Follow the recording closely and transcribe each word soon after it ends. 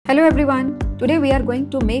Hello everyone, today we are going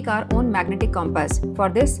to make our own magnetic compass. For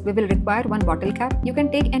this we will require one bottle cap. You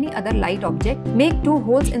can take any other light object. Make two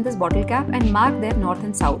holes in this bottle cap and mark their north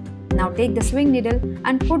and south. Now take the swing needle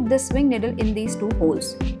and put this swing needle in these two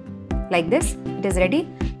holes. Like this, it is ready.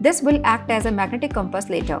 This will act as a magnetic compass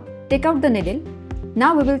later. Take out the needle.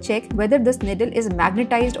 Now we will check whether this needle is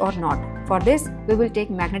magnetized or not. For this we will take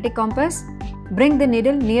magnetic compass. Bring the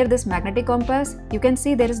needle near this magnetic compass. You can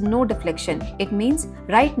see there is no deflection. It means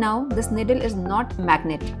right now this needle is not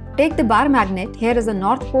magnet. Take the bar magnet. Here is the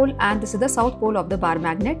north pole and this is the south pole of the bar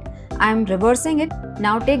magnet. I am reversing it.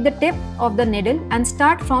 Now take the tip of the needle and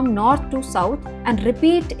start from north to south and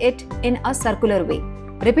repeat it in a circular way.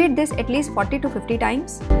 Repeat this at least 40 to 50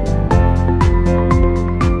 times.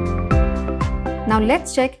 Now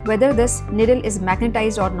let's check whether this needle is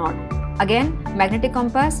magnetized or not. Again, magnetic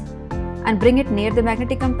compass, and bring it near the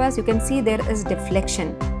magnetic compass. You can see there is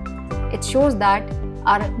deflection. It shows that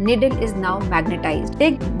our needle is now magnetized.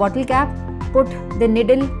 Take bottle cap, put the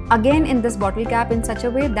needle again in this bottle cap in such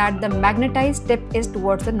a way that the magnetized tip is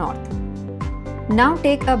towards the north. Now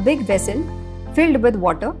take a big vessel filled with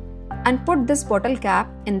water and put this bottle cap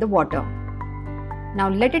in the water. Now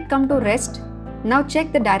let it come to rest. Now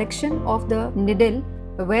check the direction of the needle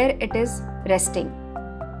where it is resting.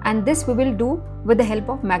 And this we will do with the help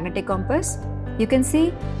of magnetic compass. You can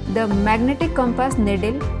see the magnetic compass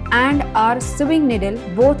needle and our sewing needle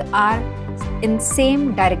both are in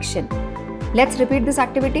same direction. Let's repeat this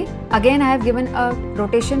activity. Again, I have given a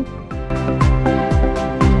rotation.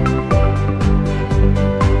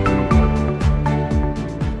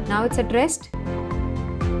 Now it's at rest.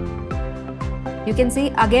 You can see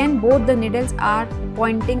again both the needles are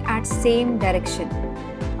pointing at same direction.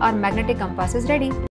 Our magnetic compass is ready.